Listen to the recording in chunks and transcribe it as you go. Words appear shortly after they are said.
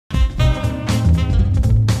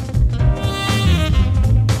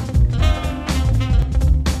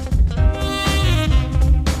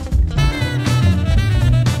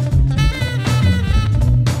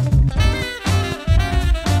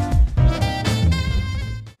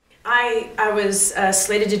I was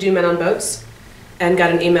slated to do Men on Boats and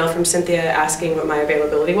got an email from Cynthia asking what my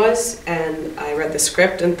availability was, and I read the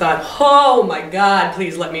script and thought, oh my God,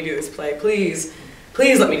 please let me do this play, please.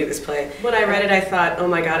 Please let me do this play. When I read it, I thought, oh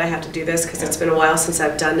my God, I have to do this because it's been a while since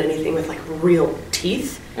I've done anything with like real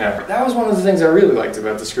teeth. Yeah, that was one of the things I really liked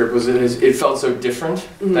about the script was it felt so different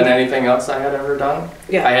than anything else I had ever done.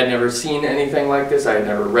 Yeah. I had never seen anything like this, I had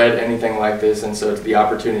never read anything like this, and so the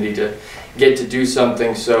opportunity to get to do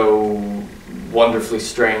something so wonderfully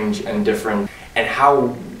strange and different, and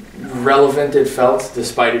how relevant it felt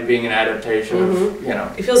despite it being an adaptation of, you know.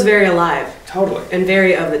 It feels very alive. Totally. And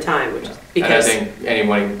very of the time. Which, because and I think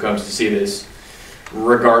anyone who comes to see this,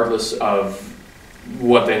 regardless of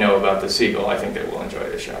what they know about the Seagull, I think they will enjoy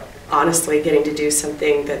the show. Honestly, getting to do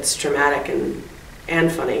something that's dramatic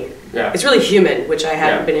and funny. Yeah. It's really human, which I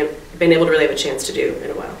haven't been able to really have a chance to do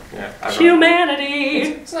in a while. Yeah.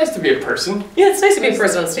 Humanity! It's nice to be a person. Yeah, it's nice to be a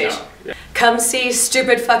person on stage. Yeah. Come see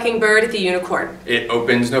Stupid Fucking Bird at the Unicorn. It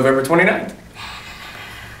opens November 29th.